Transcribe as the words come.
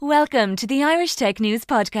Welcome to the Irish Tech News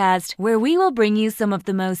Podcast, where we will bring you some of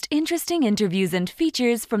the most interesting interviews and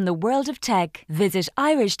features from the world of tech. Visit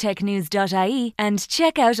irishtechnews.ie and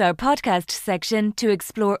check out our podcast section to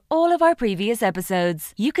explore all of our previous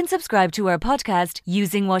episodes. You can subscribe to our podcast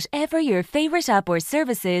using whatever your favourite app or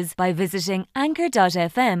service is by visiting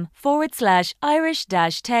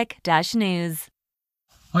anchor.fm/Irish-tech-news.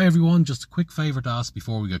 Hi everyone, just a quick favour to ask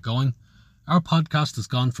before we get going. Our podcast has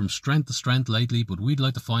gone from strength to strength lately, but we'd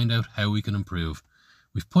like to find out how we can improve.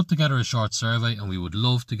 We've put together a short survey and we would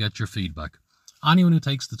love to get your feedback. Anyone who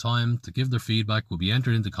takes the time to give their feedback will be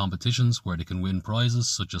entered into competitions where they can win prizes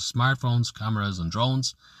such as smartphones, cameras and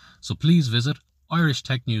drones. So please visit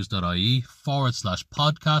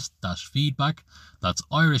irishtechnews.ie/podcast-feedback. That's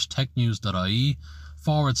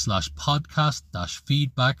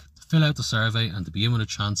irishtechnews.ie/podcast-feedback to fill out the survey and to be in with a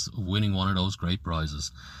chance of winning one of those great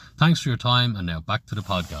prizes. Thanks for your time, and now back to the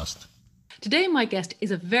podcast. Today, my guest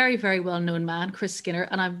is a very, very well-known man, Chris Skinner,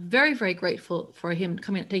 and I'm very, very grateful for him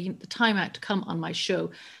taking the time out to come on my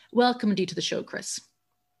show. Welcome indeed to the show, Chris.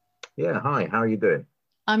 Yeah, hi, how are you doing?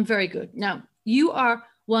 I'm very good. Now, you are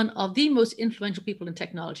one of the most influential people in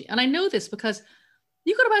technology, and I know this because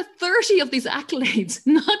you got about 30 of these accolades,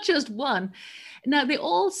 not just one. Now, they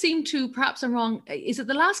all seem to, perhaps I'm wrong, is it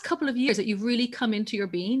the last couple of years that you've really come into your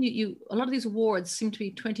being? A lot of these awards seem to be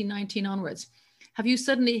 2019 onwards. Have you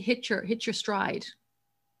suddenly hit your stride?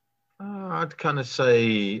 I'd kind of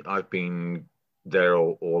say I've been there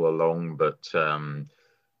all along, but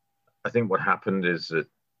I think what happened is that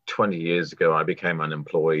 20 years ago, I became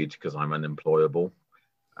unemployed because I'm unemployable.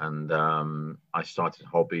 And I started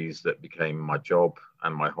hobbies that became my job,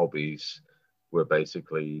 and my hobbies were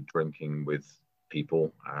basically drinking with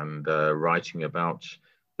people and writing about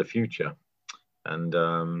the future. And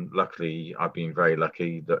luckily, I've been very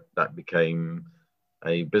lucky that that became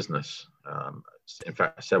a business. In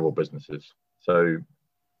fact, several businesses. So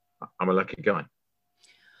I'm a lucky guy.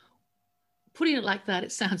 Putting it like that,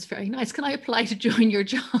 it sounds very nice. Can I apply to join your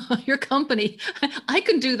company? I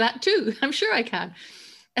can do that too. I'm sure I can.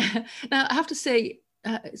 Now, I have to say,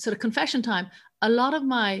 sort of confession time, a lot of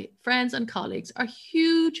my friends and colleagues are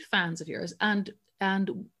huge fans of yours, and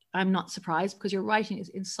I'm not surprised because your writing is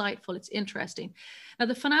insightful, it's interesting. Now,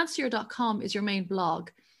 thefinancier.com is your main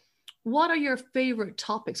blog. What are your favorite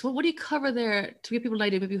topics? What do you cover there to give people an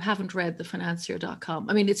idea if you haven't read thefinancier.com?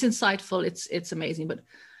 I mean, it's insightful, it's amazing, but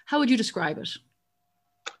how would you describe it?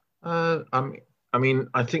 I mean,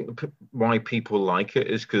 I think why people like it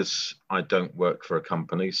is because I don't work for a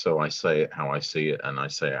company, so I say it how I see it and I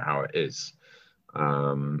say it how it is,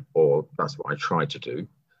 or that's what I try to do.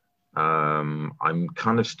 I'm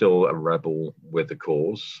kind of still a rebel with the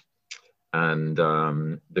cause, and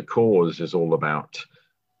the cause is all about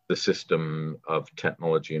the system of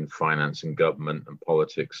technology and finance and government and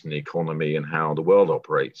politics and the economy and how the world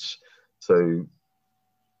operates. So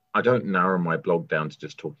I don't narrow my blog down to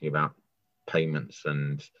just talking about payments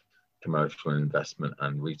and commercial investment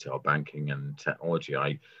and retail banking and technology.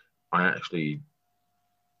 I actually,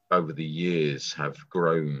 over the years, have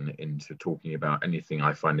grown into talking about anything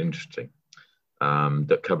I find interesting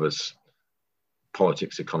that covers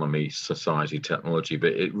politics, economy, society, technology,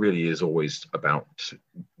 but it really is always about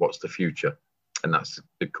what's the future, and that's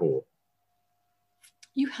the core.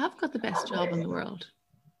 You have got the best job in the world.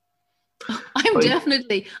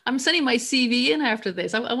 I'm sending my CV in after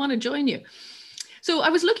this. I want to join you. So I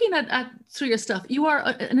was looking at through your stuff. You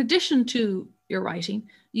are, in addition to your writing,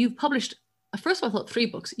 you've published, first of all, I thought 3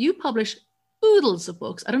 books. You publish oodles of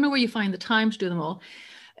books. I don't know where you find the time to do them all.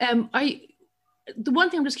 The one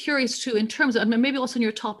thing I'm just curious too, in terms of, maybe also in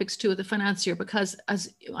your topics too, the financier, because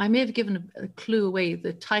as I may have given a clue away,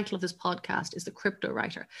 the title of this podcast is The Crypto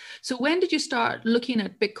Writer. So when did you start looking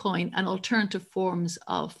at Bitcoin and alternative forms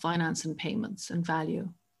of finance and payments and value?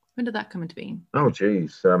 When did that come into being? Oh,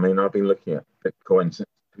 geez. I mean, I've been looking at Bitcoin since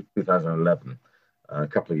 2011, a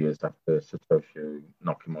couple of years after Satoshi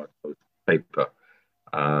Nakamoto's paper.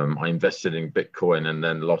 I invested in Bitcoin and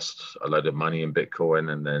then lost a load of money in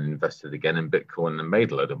Bitcoin and then invested again in Bitcoin and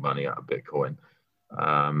made a load of money out of Bitcoin.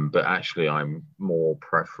 But actually, I'm more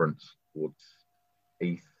preference towards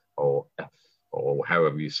ETH or F or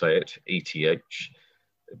however you say it, ETH,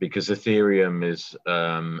 because Ethereum is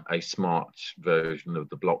a smart version of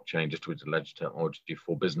the blockchain distributed ledger technology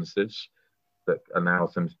for businesses that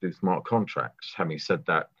allows them to do smart contracts. Having said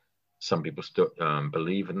that, some people still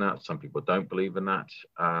believe in that. Some people don't believe in that.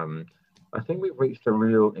 I think we've reached a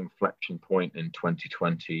real inflection point in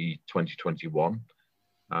 2020, 2021,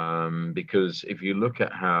 because if you look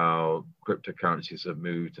at how cryptocurrencies have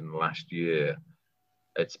moved in the last year,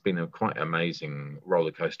 it's been a quite amazing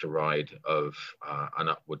roller coaster ride of an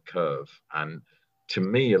upward curve. And to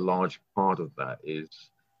me, a large part of that is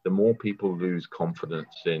the more people lose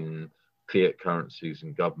confidence in fiat currencies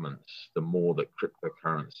and governments, the more that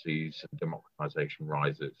cryptocurrencies and democratization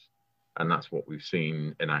rises. And that's what we've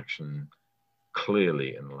seen in action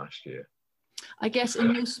clearly in the last year. I guess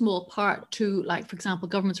in no small part to, like, for example,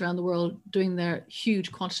 governments around the world doing their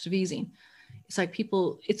huge quantitative easing. It's like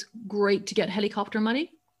people, it's great to get helicopter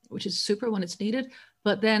money, which is super when it's needed,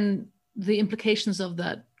 but then the implications of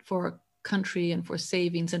that for a country and for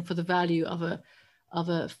savings and for the value of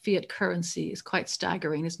a fiat currency is quite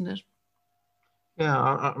staggering, isn't it? Yeah,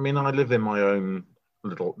 I mean, I live in my own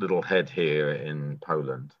little head here in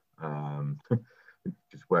Poland, which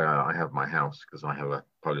is where I have my house because I have a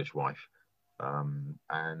Polish wife.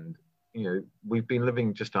 And you know, we've been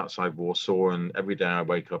living just outside Warsaw, and every day I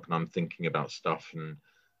wake up and I'm thinking about stuff. And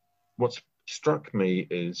what's struck me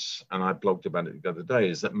is, and I blogged about it the other day,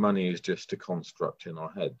 is that money is just a construct in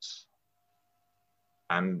our heads.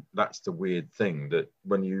 And that's the weird thing, that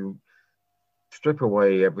when you strip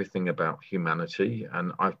away everything about humanity,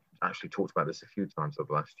 and I've actually talked about this a few times over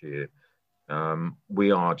the last year,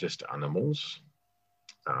 we are just animals,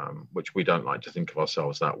 which we don't like to think of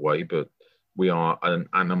ourselves that way, but we are an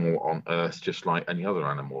animal on earth just like any other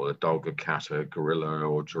animal, a dog, a cat, a gorilla,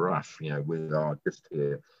 or giraffe. You know, we are just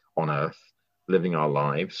here on earth living our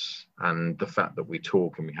lives. And the fact that we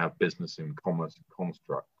talk and we have business and commerce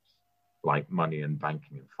constructs like money and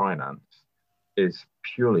banking and finance is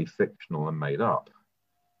purely fictional and made up.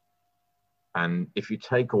 And if you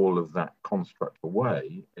take all of that construct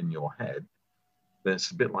away in your head, then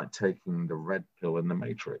it's a bit like taking the red pill in the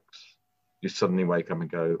Matrix. You suddenly wake up and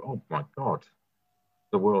go, oh my God,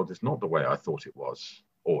 the world is not the way I thought it was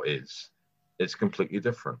or is. It's completely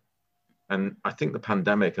different. And I think the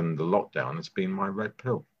pandemic and the lockdown has been my red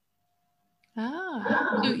pill.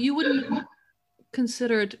 So you wouldn't have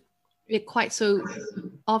considered it quite so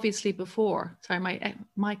obviously before. Sorry, my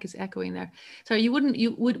mic is echoing there. Sorry,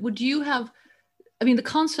 would you have, I mean, the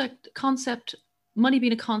concept, money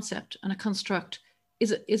being a concept and a construct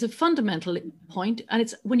is a fundamental point. And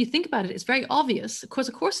it's, when you think about it, it's very obvious. Of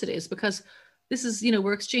course it is, because this is, you know,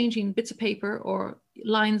 we're exchanging bits of paper or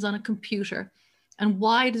lines on a computer. And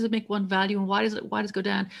why does it make one value and why does it go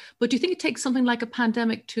down? But do you think it takes something like a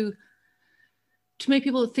pandemic to make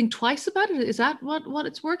people think twice about it? Is that what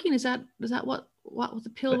it's working? Is that what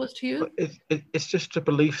the pill was to you? It's just a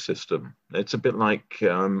belief system. It's a bit like,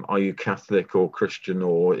 are you Catholic or Christian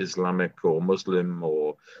or Islamic or Muslim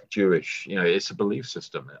or Jewish? You know, it's a belief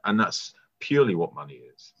system, and that's purely what money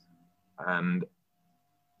is. And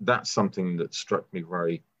that's something that struck me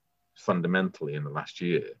very fundamentally in the last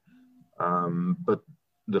year. But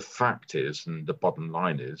the fact is, and the bottom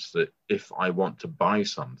line is, that if I want to buy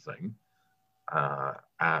something,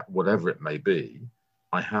 whatever it may be,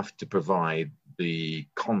 I have to provide the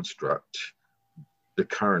construct, the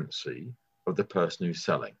currency of the person who's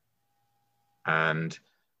selling. And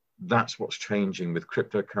that's what's changing with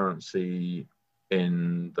cryptocurrency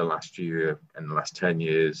in the last year, in the last 10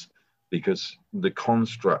 years, because the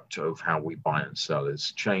construct of how we buy and sell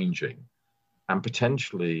is changing. And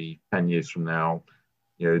potentially 10 years from now,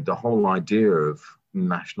 you know, the whole idea of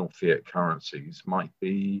national fiat currencies might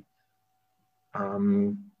be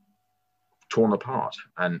torn apart.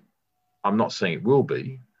 And I'm not saying it will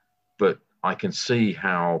be, but I can see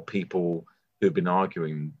how people who've been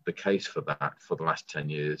arguing the case for that for the last 10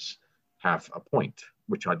 years have a point,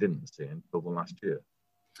 which I didn't see until the last year.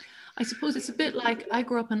 I suppose it's a bit like, I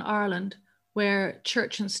grew up in Ireland, where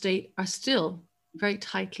church and state are still very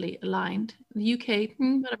tightly aligned. In the UK,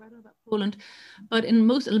 whatever, I don't know about Poland, but in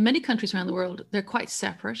many countries around the world, they're quite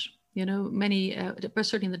separate. You know, many,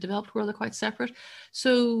 certainly in the developed world, are quite separate.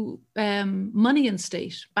 So money and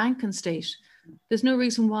state, bank and state, there's no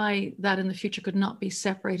reason why that in the future could not be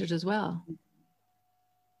separated as well.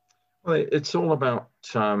 Well, it's all about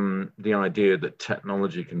the idea that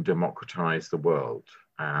technology can democratize the world.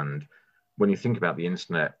 And when you think about the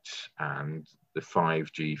internet and the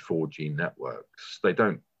 5G, 4G networks, they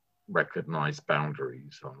don't recognize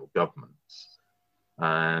boundaries or governments.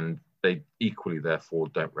 And they equally, therefore,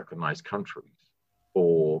 don't recognize countries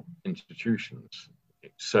or institutions.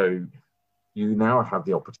 So you now have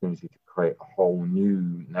the opportunity to create a whole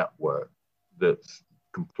new network that's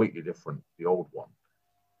completely different to the old one.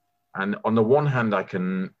 And on the one hand, I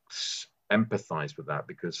can empathize with that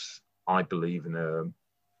because I believe in a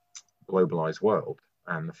globalized world,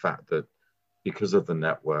 and the fact that because of the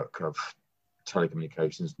network of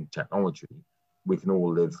telecommunications and technology, we can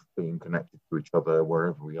all live being connected to each other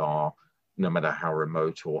wherever we are, no matter how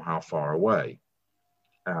remote or how far away.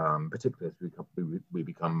 particularly as we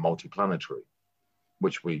become multi-planetary,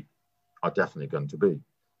 which we are definitely going to be.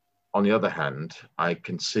 On the other hand, I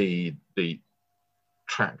can see the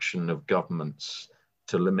traction of governments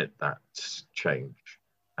to limit that change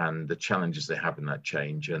and the challenges they have in that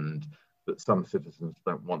change, and that some citizens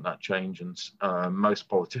don't want that change, and most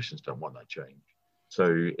politicians don't want that change.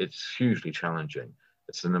 So it's hugely challenging.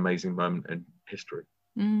 It's an amazing moment in history.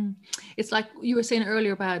 It's like you were saying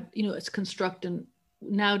earlier about, it's constructing.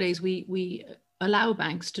 Nowadays, we allow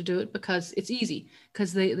banks to do it because it's easy,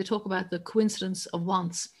 because they talk about the coincidence of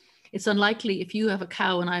wants. It's unlikely if you have a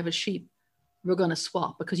cow and I have a sheep, we're going to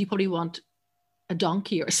swap, because you probably want a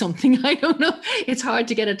donkey or something. I don't know. It's hard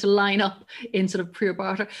to get it to line up in sort of pure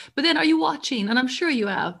barter. But then are you watching, and I'm sure you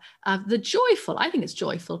have, the joyful, I think it's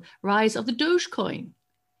joyful, rise of the Dogecoin?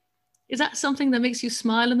 Is that something that makes you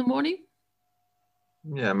smile in the morning?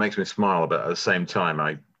 Yeah, it makes me smile, but at the same time,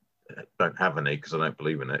 I don't have any because I don't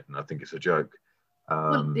believe in it, and I think it's a joke.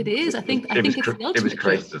 Well, it is. I think it's the ultimate it was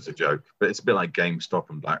created joke. as a joke, but it's a bit like GameStop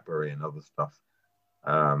and BlackBerry and other stuff.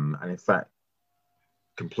 And in fact,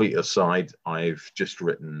 complete aside, I've just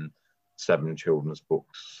written 7 children's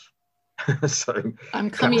books. So I'm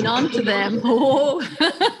coming on to them. Oh.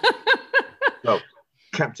 Well,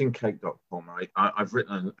 CaptainCake.com. I've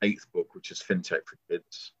written an 8th book, which is FinTech for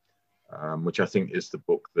Kids, which I think is the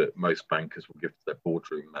book that most bankers will give to their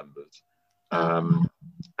boardroom members.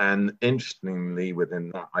 And interestingly, within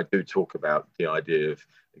that, I do talk about the idea of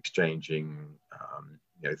exchanging,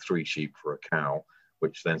 3 sheep for a cow,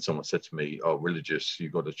 which then someone said to me, "Oh, religious,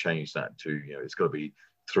 you've got to change that to, it's got to be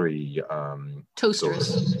 3 toasters,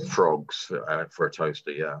 sort of frogs for a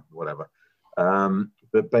toaster, yeah, whatever."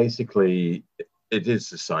 But basically, it is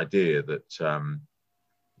this idea that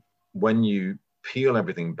when you peel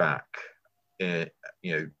everything back,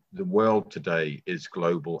 the world today is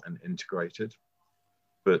global and integrated,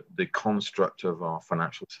 but the construct of our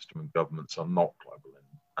financial system and governments are not global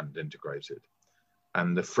and integrated.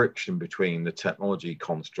 And the friction between the technology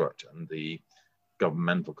construct and the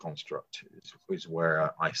governmental construct is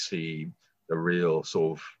where I see the real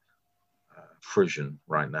sort of frisson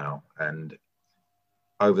right now. And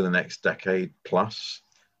over the next decade plus,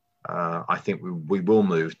 I think we will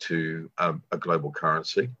move to a global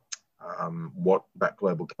currency. What that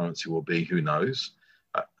global currency will be, who knows?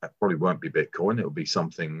 It probably won't be Bitcoin. It will be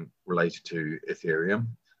something related to Ethereum,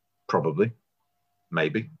 probably,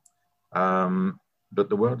 maybe. But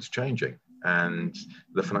the world is changing, and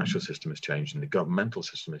the financial system is changing, the governmental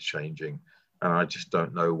system is changing, and I just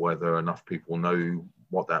don't know whether enough people know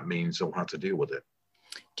what that means or how to deal with it.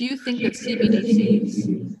 Do you think that CBDCs,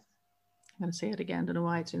 I'm going to say it again, I don't know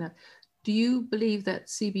why it's in it. Do you believe that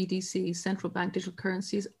CBDCs, central bank digital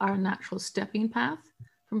currencies, are a natural stepping path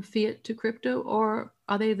from fiat to crypto, or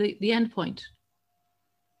are they the end point?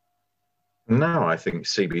 No, I think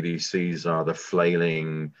CBDCs are the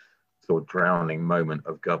flailing, sort of drowning moment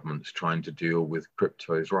of governments trying to deal with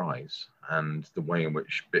crypto's rise and the way in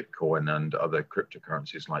which Bitcoin and other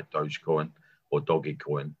cryptocurrencies like Dogecoin or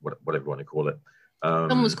Dogecoin, whatever you want to call it.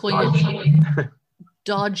 Someone was calling it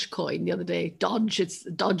Dogecoin the other day. Dodge, it's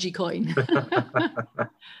dodgy coin.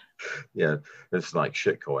 Yeah, it's like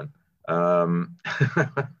shitcoin.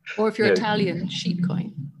 Or if you're Italian, sheep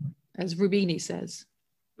coin, as Rubini says.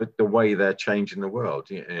 The way they're changing the world.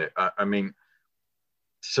 I mean,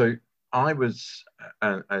 so I was,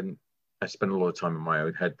 and I spend a lot of time in my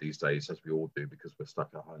own head these days, as we all do, because we're stuck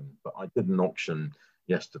at home. But I did an auction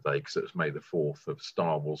yesterday because it was May the 4th of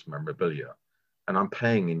Star Wars memorabilia. And I'm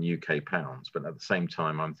paying in UK pounds, but at the same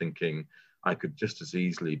time, I'm thinking I could just as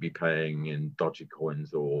easily be paying in dodgy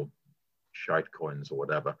coins or shite coins or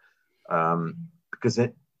whatever. Because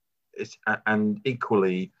it's, and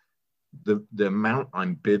equally, the amount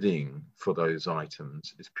I'm bidding for those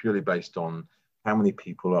items is purely based on how many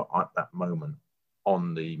people are at that moment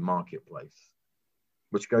on the marketplace,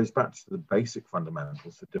 which goes back to the basic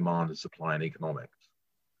fundamentals of demand and supply and economics.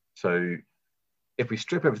 So if we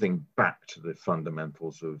strip everything back to the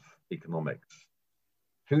fundamentals of economics,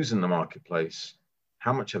 who's in the marketplace,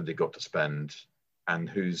 how much have they got to spend, and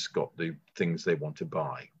who's got the things they want to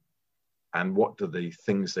buy? And what do the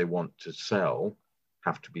things they want to sell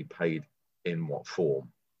have to be paid in what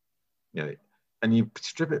form? And you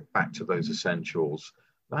strip it back to those essentials,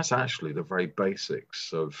 that's actually the very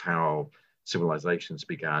basics of how civilizations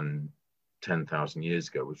began 10,000 years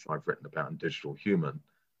ago, which I've written about in Digital Human.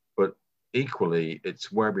 But equally,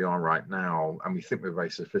 it's where we are right now, and we think we're very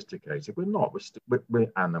sophisticated. We're not.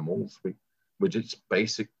 We're animals. We're just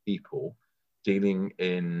basic people dealing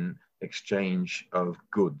in exchange of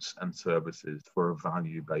goods and services for a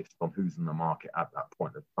value based on who's in the market at that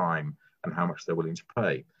point of time, and how much they're willing to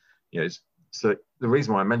pay. So the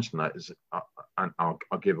reason why I mention that is, and I'll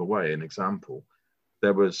give away an example.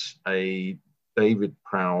 There was a David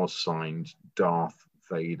Prowse signed Darth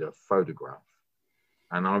Vader photograph,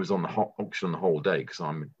 and I was on the auction the whole day because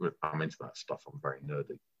I'm into that stuff. I'm very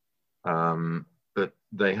nerdy. But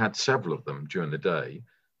they had several of them during the day.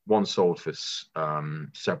 One sold for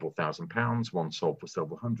several £1,000s. One sold for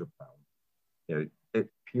several £100. It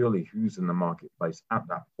purely who's in the marketplace at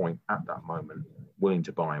that point, at that moment, willing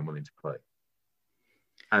to buy and willing to pay,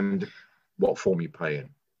 and what form you pay in.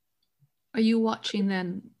 Are you watching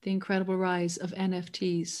then the incredible rise of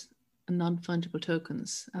NFTs and non-fungible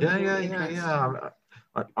tokens? Yeah.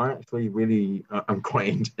 I actually really, I'm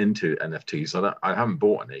quite into NFTs. I haven't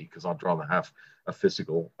bought any because I'd rather have a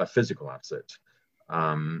physical asset.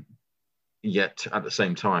 Yet at the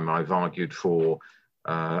same time, I've argued for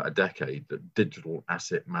a decade that digital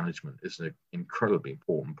asset management is an incredibly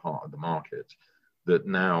important part of the market, that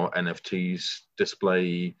now NFTs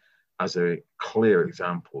display as a clear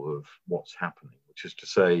example of what's happening, which is to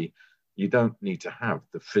say, you don't need to have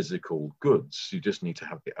the physical goods, you just need to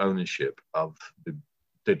have the ownership of the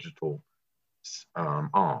digital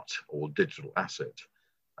art or digital asset.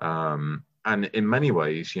 And in many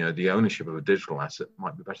ways, the ownership of a digital asset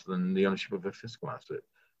might be better than the ownership of a physical asset.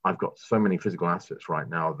 I've got so many physical assets right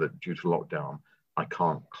now that due to lockdown, I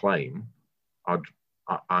can't claim.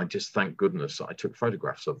 I just thank goodness that I took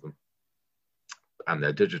photographs of them, and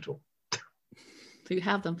they're digital. So you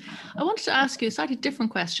have them. I wanted to ask you a slightly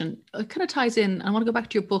different question. It kind of ties in. I want to go back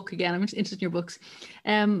to your book again. I'm interested in your books.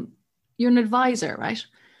 You're an advisor, right?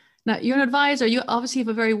 Now, you're an advisor. You obviously have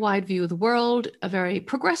a very wide view of the world, a very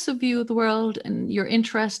progressive view of the world, and you're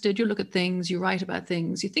interested. You look at things, you write about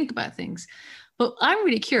things, you think about things. But I'm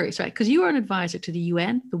really curious, right? Because you are an advisor to the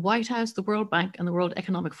UN, the White House, the World Bank, and the World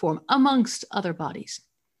Economic Forum, amongst other bodies.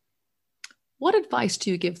 What advice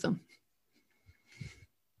do you give them?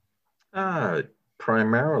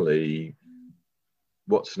 Primarily,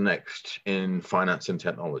 what's next in finance and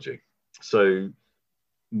technology. So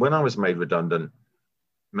when I was made redundant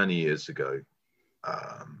many years ago,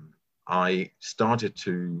 I started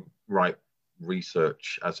to write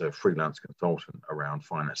research as a freelance consultant around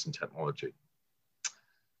finance and technology.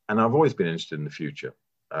 And I've always been interested in the future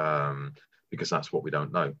because that's what we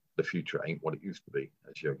don't know. The future ain't what it used to be,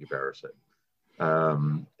 as Yogi Berra said.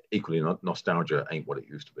 Equally, nostalgia ain't what it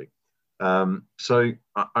used to be. So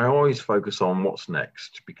I always focus on what's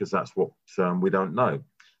next because that's what we don't know.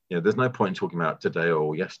 There's no point in talking about today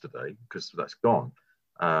or yesterday because that's gone.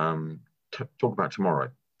 Talk about tomorrow.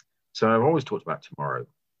 So I've always talked about tomorrow.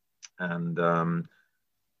 And,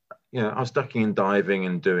 I was ducking and diving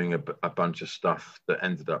and doing a bunch of stuff that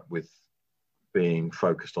ended up with being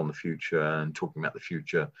focused on the future and talking about the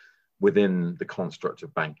future within the construct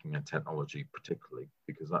of banking and technology, particularly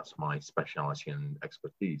because that's my speciality and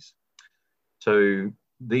expertise. So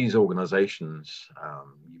these organizations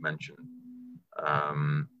you mentioned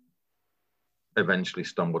eventually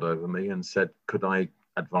stumbled over me and said, could I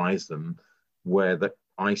advise them where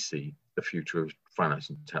I see the future of finance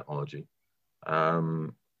and technology?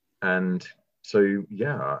 And so,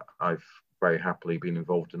 yeah, I've very happily been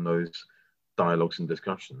involved in those dialogues and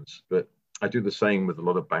discussions. But I do the same with a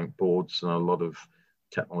lot of bank boards and a lot of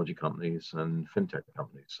technology companies and fintech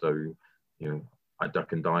companies. So, I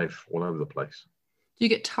duck and dive all over the place. Do you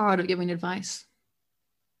get tired of giving advice?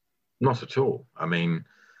 Not at all. I mean,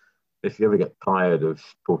 if you ever get tired of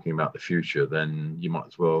talking about the future, then you might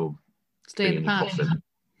as well stay in the past.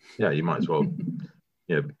 Yeah, you might as well,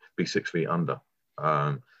 be 6 feet under.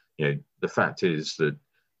 The fact is that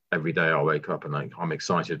every day I wake up and I'm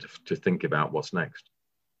excited to think about what's next.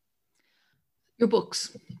 Your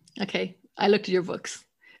books. Okay, I looked at your books.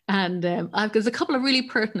 And there's a couple of really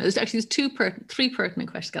pertinent, there's three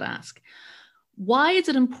pertinent questions I've got to ask. Why is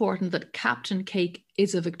it important that Captain Cake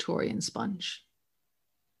is a Victorian sponge?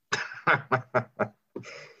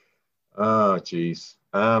 Oh, geez.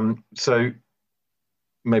 So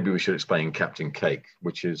maybe we should explain Captain Cake,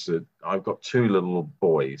 which is that I've got two little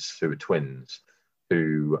boys who are twins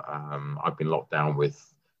who I've been locked down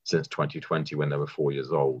with since 2020 when they were 4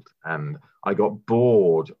 years old. And I got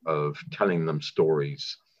bored of telling them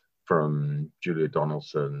stories from Julia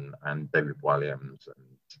Donaldson and David Walliams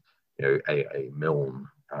and A.A. Milne,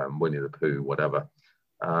 Winnie the Pooh, whatever.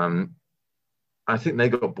 I think they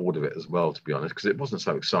got bored of it as well, to be honest, because it wasn't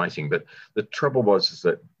so exciting. But the trouble was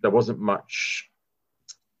that there wasn't much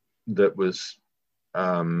that was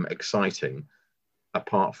exciting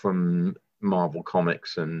apart from Marvel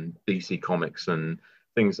Comics and DC Comics and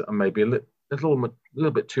things that are maybe a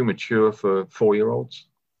little bit too mature for 4-year-olds.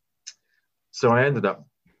 So I ended up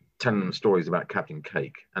telling them stories about Captain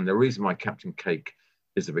Cake. And the reason why Captain Cake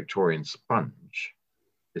is a Victorian sponge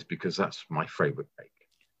is because that's my favorite cake.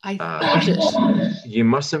 I thought it. You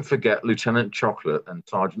mustn't forget Lieutenant Chocolate and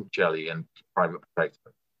Sergeant Jelly and Private Potato.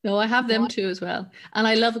 No, I have them too as well. And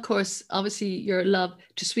I love, of course, obviously your love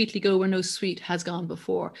to sweetly go where no sweet has gone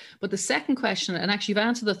before. But the second question, and actually you've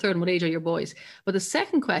answered the third one, what age are your boys? But the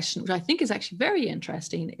second question, which I think is actually very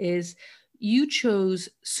interesting, is you chose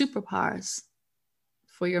superpowers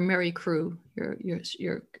for your merry crew,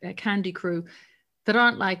 your candy crew, that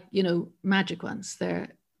aren't like, you know, magic ones. They're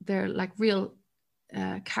like real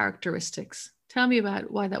characteristics. Tell me about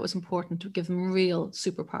why that was important to give them real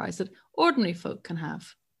superpowers that ordinary folk can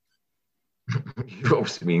have. You've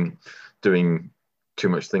obviously been doing too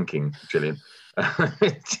much thinking, Gillian.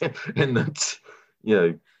 In that,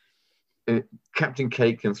 you know, Captain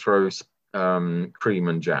Cake can throw cream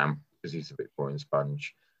and jam because he's a Victorian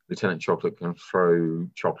sponge. Lieutenant Chocolate can throw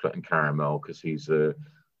chocolate and caramel because he's a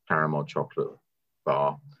caramel chocolate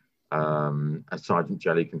bar. And Sergeant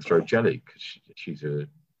Jelly can throw jelly because she's a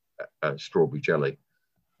strawberry jelly.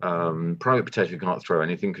 Private Potato can't throw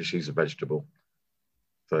anything because she's a vegetable.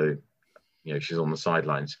 So, you know, she's on the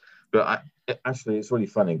sidelines. But actually, it's really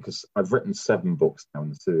funny because I've written 7 books now in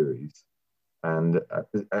the series. And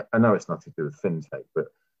I know it's nothing to do with FinTech, but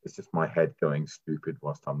it's just my head going stupid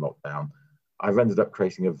whilst I'm locked down. I've ended up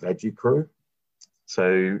creating a veggie crew.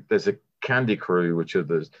 So there's a candy crew, which are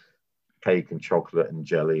the cake and chocolate and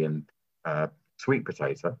jelly and sweet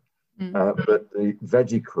potato. But the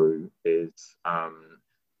veggie crew is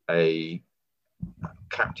a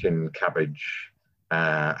Captain Cabbage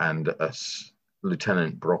and a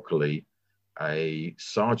Lieutenant Broccoli, a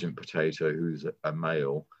Sergeant Potato who's a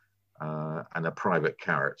male, and a Private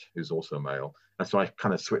Carrot who's also a male. And so I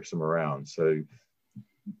kind of switch them around. So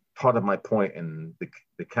part of my point in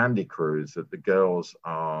the candy crew is that the girls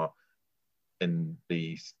are in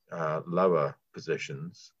the lower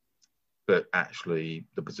positions, but actually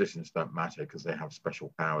the positions don't matter because they have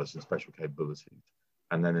special powers and special capabilities.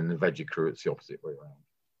 And then in the veggie crew, it's the opposite way around,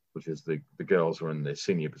 which is the girls are in the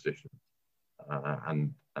senior position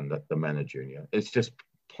and the men are junior. It's just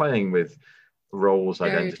playing with roles,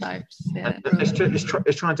 stereotypes. Yeah.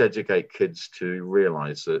 It's trying to educate kids to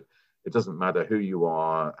realize that it doesn't matter who you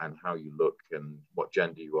are and how you look and what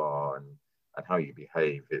gender you are and how you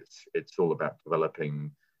behave. It's all about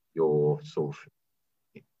developing your sort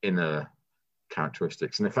of inner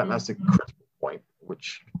characteristics. And in fact, that's a critical point,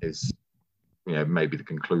 which is, you know, maybe the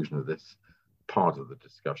conclusion of this part of the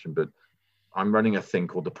discussion. But I'm running a thing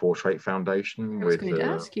called the Portrait Foundation with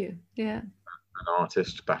an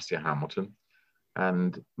artist, Bastia Hamilton.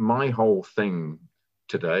 And my whole thing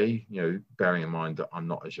today, you know, bearing in mind that I'm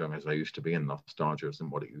not as young as I used to be and nostalgia isn't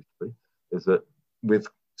what it used to be, is that with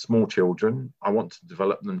small children, I want to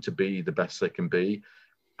develop them to be the best they can be.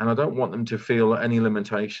 And I don't want them to feel any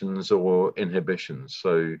limitations or inhibitions.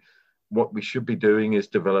 So what we should be doing is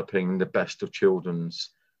developing the best of children's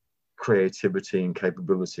creativity and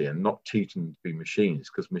capability and not teaching them to be machines,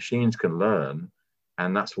 because machines can learn.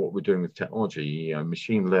 And that's what we're doing with technology. You know,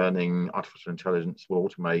 machine learning, artificial intelligence will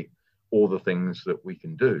automate all the things that we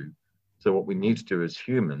can do. So what we need to do as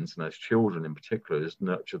humans and as children in particular is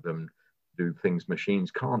nurture them to do things machines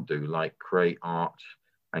can't do, like create art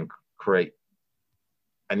and create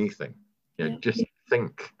anything. You know, just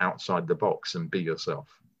think outside the box and be yourself.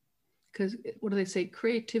 Because what do they say?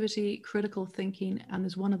 Creativity, critical thinking, and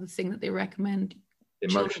there's one other thing that they recommend.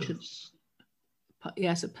 Emotions.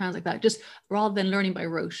 Yes, it sounds like that. Just rather than learning by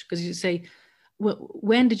rote, because you say,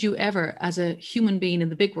 when did you ever, as a human being in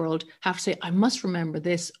the big world, have to say, I must remember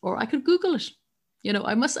this, or I could Google it. You know,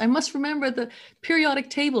 I must remember the periodic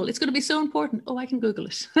table. It's going to be so important. Oh, I can Google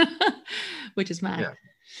it, which is mad. Yeah.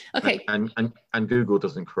 Okay. And Google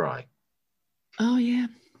doesn't cry. Oh yeah.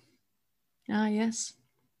 Ah yes.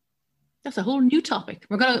 That's a whole new topic.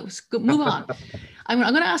 We're going to move on. I'm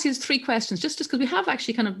going to ask you 3 questions, just because we have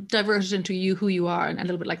actually kind of diverted into you, who you are, and a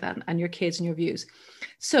little bit like that, and your kids and your views.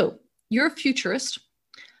 So you're a futurist.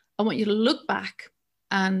 I want you to look back,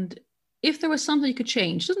 and if there was something you could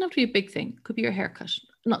change, it doesn't have to be a big thing. It could be your haircut.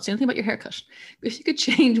 I'm not saying anything about your haircut. If you could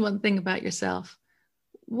change one thing about yourself,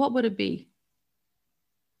 what would it be?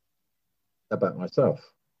 About myself?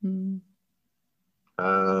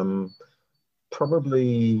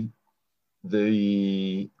 Probably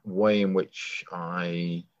the way in which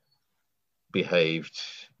I behaved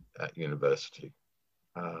at university.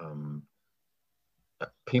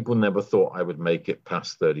 People never thought I would make it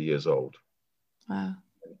past 30 years old. Wow.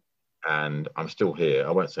 And I'm still here.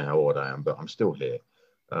 I won't say how old I am, but I'm still here.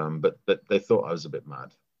 But they thought I was a bit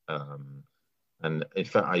mad. And in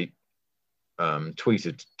fact,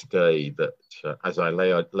 tweeted today that as I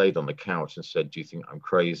laid on the couch and said, "Do you think I'm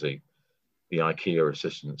crazy?" The IKEA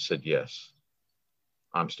assistant said, "Yes,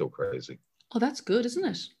 I'm still crazy." Oh, that's good, isn't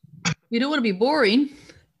it? You don't want to be boring.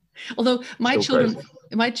 Although my Still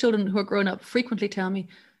children who are grown up frequently tell me,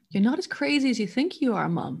 "You're not as crazy as you think you are,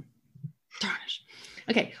 Mum." Darn it.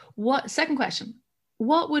 Okay. Second question.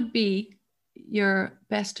 What would be your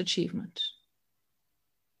best achievement?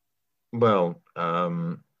 Well,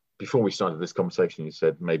 before we started this conversation, you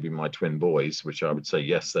said maybe my twin boys, which I would say,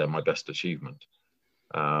 yes, they're my best achievement.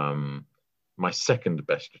 My second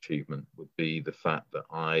best achievement would be the fact that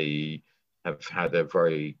I have had a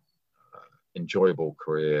very enjoyable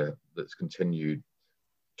career that's continued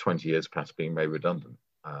 20 years past being made redundant.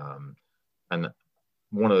 And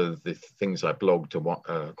one of the things I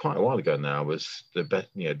blogged quite a while ago now was the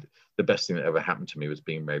best thing that ever happened to me was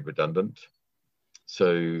being made redundant.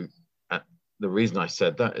 So the reason I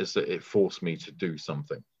said that is that it forced me to do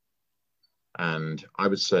something. And I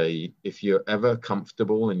would say, if you're ever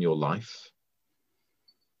comfortable in your life,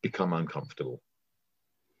 become uncomfortable.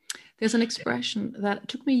 There's an expression that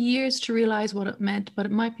took me years to realize what it meant, but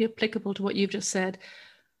it might be applicable to what you've just said.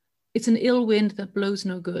 It's an ill wind that blows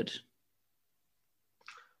no good.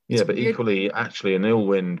 Yeah, but equally, actually, an ill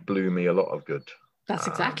wind blew me a lot of good. That's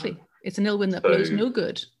exactly. It's an ill wind that blows no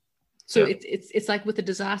good. So yeah. It's like with a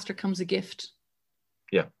disaster comes a gift.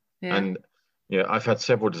 Yeah. And I've had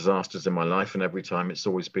several disasters in my life, and every time it's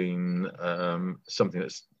always been something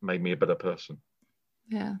that's made me a better person.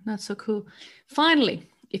 Yeah, that's so cool. Finally,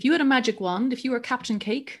 if you had a magic wand, if you were Captain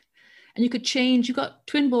Cake, and you could change, you've got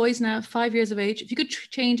twin boys now, 5 years of age, if you could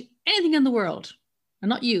change anything in the world, and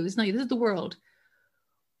not you, it's not you, this is the world,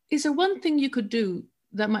 is there one thing you could do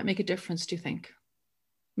that might make a difference, do you think?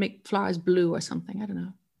 Make flowers blue or something, I don't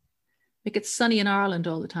know. Make it sunny in Ireland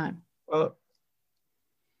all the time. Well,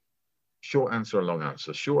 short answer and long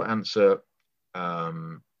answer. Short answer,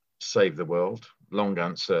 save the world. Long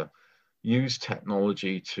answer, use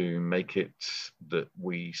technology to make it that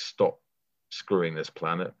we stop screwing this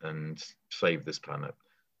planet and save this planet.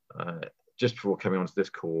 Just before coming onto this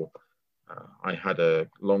call, I had a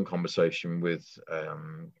long conversation with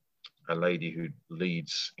a lady who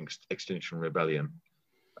leads Extinction Rebellion,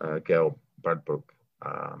 Gail Bradbrook.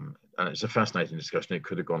 And it's a fascinating discussion. It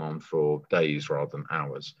could have gone on for days rather than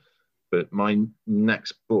hours. But my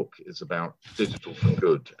next book is about digital for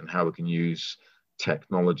good and how we can use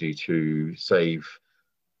technology to save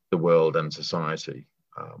the world and society,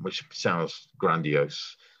 which sounds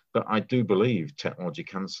grandiose. But I do believe technology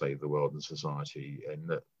can save the world and society, and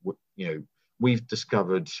that we've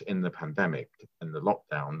discovered in the pandemic and the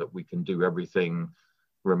lockdown that we can do everything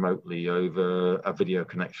remotely over a video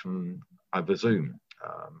connection, over Zoom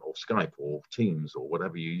or Skype or Teams or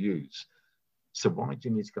whatever you use. So why do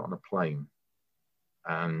you need to get on a plane?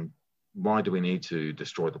 And why do we need to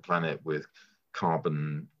destroy the planet with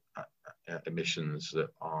carbon emissions that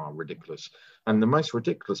are ridiculous? And the most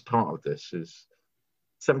ridiculous part of this is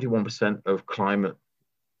 71% of climate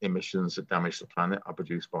emissions that damage the planet are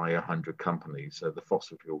produced by 100 companies, the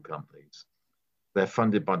fossil fuel companies. They're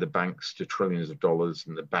funded by the banks to trillions of dollars,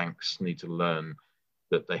 and the banks need to learn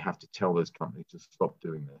that they have to tell those companies to stop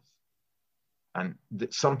doing this. And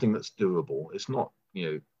it's something that's doable. It's not,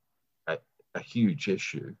 a huge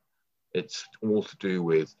issue. It's all to do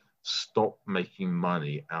with stop making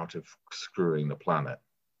money out of screwing the planet.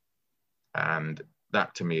 And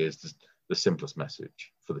that to me is the simplest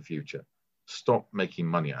message for the future. Stop making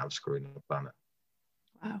money out of screwing the planet.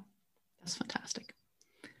 Wow, that's fantastic.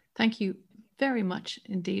 Thank you very much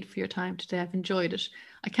indeed for your time today. I've enjoyed it.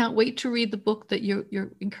 I can't wait to read the book that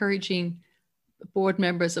you're encouraging board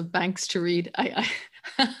members of banks to read.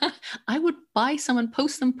 I would buy some and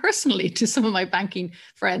post them personally to some of my banking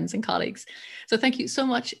friends and colleagues. So thank you so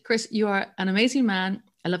much, Chris. You are an amazing man.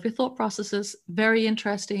 I love your thought processes. Very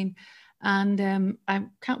interesting. And I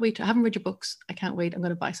can't wait. I haven't read your books. I can't wait. I'm going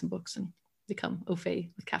to buy some books and become au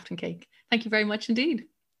fait with Captain Cake. Thank you very much indeed.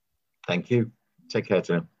 Thank you. Take care,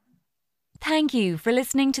 Tina. Thank you for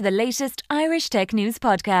listening to the latest Irish Tech News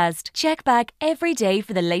podcast. Check back every day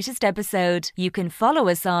for the latest episode. You can follow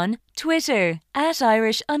us on Twitter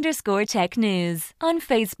 @Irish_Tech News, on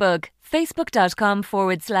Facebook,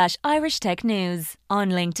 facebook.com/Irish Tech News, on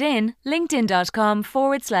LinkedIn,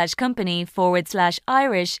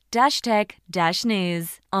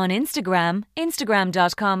 linkedin.com/company/Irish-Tech-News, on Instagram,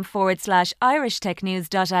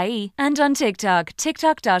 instagram.com/IrishTechNews.ie, and on TikTok,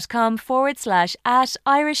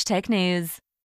 tiktok.com/@Irish Tech News.